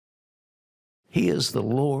He is the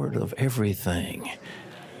Lord of everything.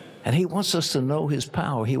 And he wants us to know his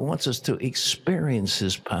power. He wants us to experience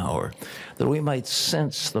his power, that we might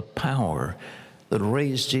sense the power that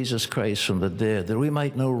raised Jesus Christ from the dead, that we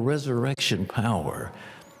might know resurrection power.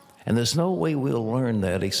 And there's no way we'll learn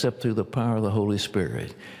that except through the power of the Holy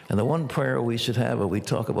Spirit. And the one prayer we should have when we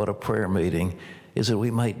talk about a prayer meeting is that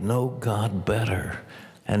we might know God better.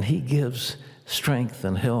 And he gives strength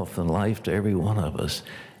and health and life to every one of us.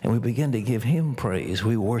 And we begin to give him praise.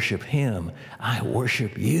 We worship him. I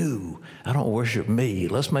worship you. I don't worship me.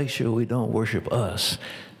 Let's make sure we don't worship us,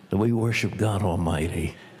 that we worship God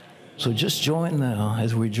Almighty. So just join now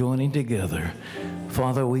as we're joining together.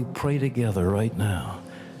 Father, we pray together right now.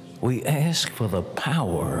 We ask for the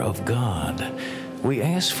power of God. We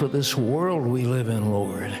ask for this world we live in,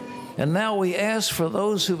 Lord. And now we ask for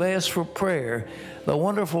those who've asked for prayer, the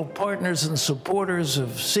wonderful partners and supporters of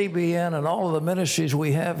CBN and all of the ministries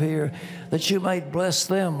we have here, that you might bless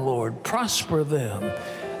them, Lord, prosper them,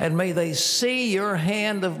 and may they see your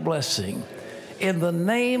hand of blessing. In the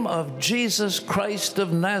name of Jesus Christ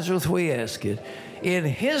of Nazareth, we ask it. In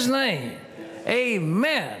his name,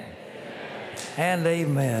 amen and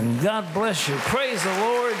amen. God bless you. Praise the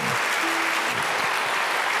Lord.